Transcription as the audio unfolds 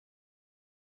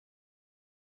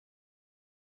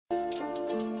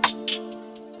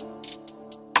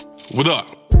What up?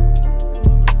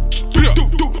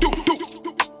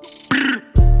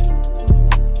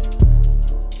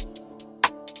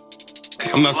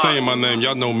 I'm not saying my name,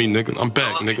 y'all know me, nigga. I'm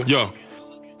back, nigga. Yo.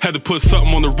 Had to put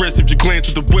something on the wrist. If you glance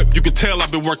at the whip, you can tell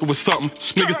I've been working with something.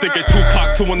 Niggas think they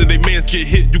Tupac till one of they mans get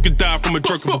hit. You could die from a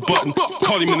jerk of a button.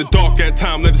 Caught him in the dark that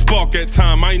time, let it spark that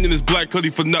time. I ain't in this black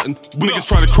hoodie for nothing. Niggas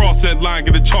try to cross that line,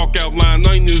 get a chalk outline.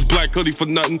 I ain't in this black hoodie for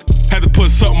nothing. Had to put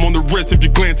something on the wrist. If you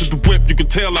glance at the whip, you can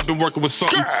tell I've been working with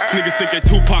something. Niggas think they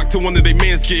Tupac till one of they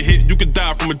mans get hit. You could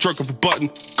die from a jerk of a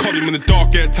button. Caught him in the dark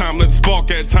that time, let it spark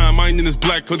that time. I ain't in this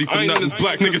black hoodie for nothing.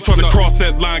 Niggas try to cross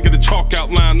that line, get a chalk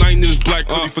outline. I ain't in this black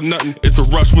hoodie for nothing. It's a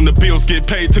rush when the bills get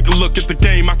paid. Took a look at the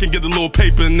game, I can get a little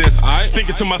paper in this.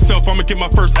 Thinking to myself, I'ma get my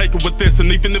first acre with this. And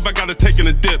even if I gotta take in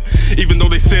a dip, even though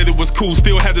they said it was cool,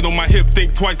 still had it on my hip.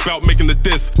 Think twice about making the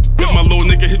diss. If my little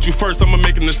nigga hit you first, I'ma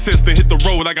make an assist. Then hit the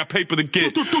road, I got paper to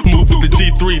get. Move with the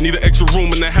G3, need an extra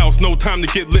room in the house. No time to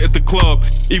get lit at the club.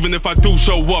 Even if I do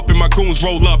show up and my goons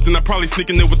roll up, then I probably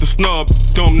sneaking in with the snub.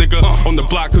 Dumb nigga, on the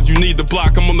block cause you need the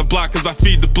block. I'm on the block cause I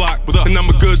feed the block. And I'm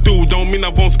a good dude, don't mean I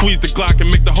won't squeeze the Glock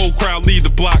and make the whole crowd leave the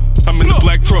block. I'm in the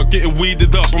black truck getting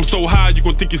weeded up. I'm so high you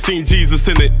gon' think you seen Jesus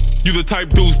in it. You the type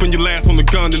dude spend your last on the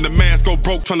gun and the mask go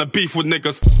broke tryna beef with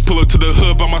niggas. Pull up to the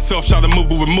hood by myself, shot a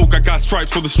movie with Mook. I got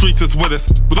stripes for the streets is with us.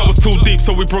 But I was too deep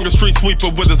so we brought a street sweeper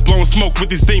with us. Blowing smoke with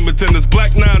these demons in us.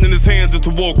 Black 9 in his hands is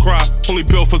a war cry. Only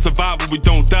built for survival, we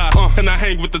don't die. And I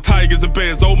hang with the tigers and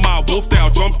bears. Oh my, wolfed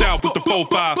out, jumped out with the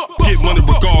 4-5. Get money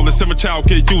regardless, I'm a child,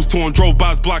 get used to him. Drove by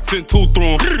his block, sent 2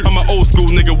 through him. I'm an old school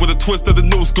nigga with a twist of the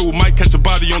new school. Might catch a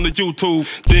body on the YouTube.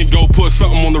 Then go put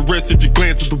something on the wrist. If you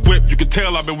glance at the whip, you can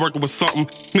tell I've been working with something.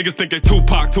 Niggas think they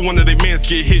Tupac till one of they mans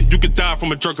get hit. You could die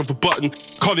from a jerk of a button.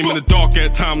 Caught him in the dark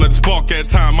that time, let it spark that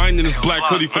time. I ain't in this black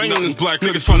hoodie for nothing.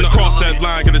 Niggas trying to cross that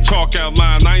line, get a chalk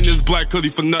outline. I ain't in this black hoodie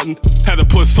for nothing. Had to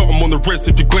put something on the wrist.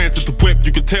 If you glance at the whip,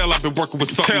 you can tell I've been working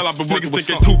with something. Niggas think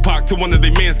they Tupac till one of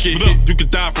they mans get hit. You could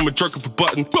die from a jerk of a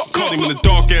button. Caught him in the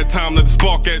dark that time, let it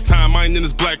spark that time. I ain't in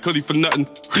this black hoodie for nothing.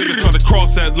 Niggas try to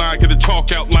cross that line, get a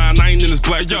chalk outline. I ain't in this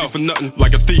black hoodie for nothing.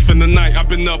 Like a thief in the night, I've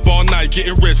been up all night,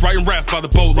 getting rich, writing raps by the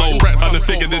boatload. I done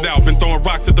figured it out, been throwing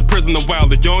rocks at the prison a while.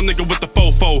 The young nigga with the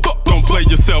fofo. Don't play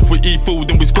yourself, we eat food,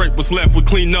 then we scrape what's left. We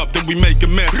clean up, then we make a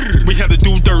mess. We had to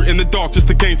do dirt in the dark just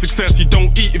to gain success. You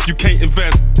don't eat if you can't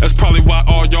invest. That's probably why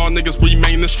all y'all niggas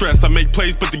remain in stress. I make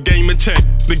plays, but the game in check.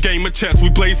 The game of chess, we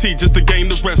blaze heat just to gain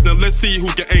the rest. Now let's see who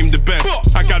can aim the best.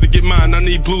 I gotta get mine, I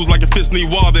need blues like a fish need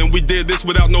water. And we did this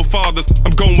without no fathers.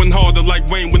 I'm going harder like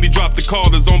Wayne when he dropped the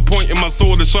Carters. On point and my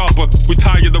sword is sharper. We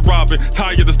tired of robbing,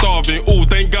 tired of starving. Ooh,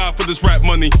 thank God for this rap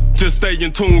money. Just stay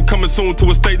in tune, coming soon to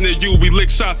a state near you. We lick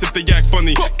shots if they act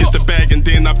funny. Get the bag and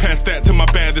then I pass that to my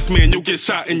baddest man. You'll get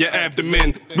shot in your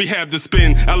abdomen. We have to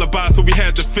spin, alibi so we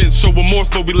had to fence. Show remorse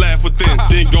but we laugh within.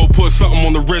 Then go put something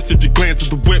on the wrist. If you glance at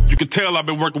the whip, you can tell I've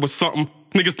been working with something.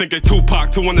 Niggas think they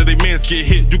Tupac till one of they mans get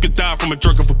hit. You could die from a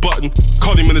jerk of a button.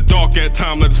 Caught him in the dark that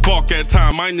time, let it spark that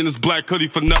time. I ain't in this black hoodie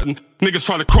for nothing. Niggas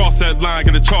try to cross that line,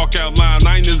 get a chalk outline.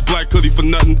 I ain't in this black hoodie for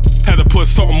nothing. Had to put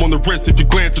something on the wrist. If you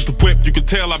glance at the whip, you can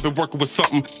tell I've been working with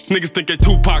something. Niggas think they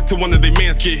Tupac till one of they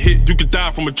mans get hit. You could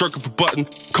die from a jerk of a button.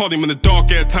 Caught him in the dark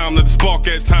that time, let it spark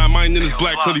that time. I ain't in this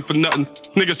black hoodie for nothing.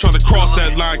 Niggas try to cross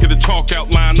that line, get a chalk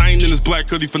outline. I ain't in this black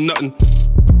hoodie for nothing.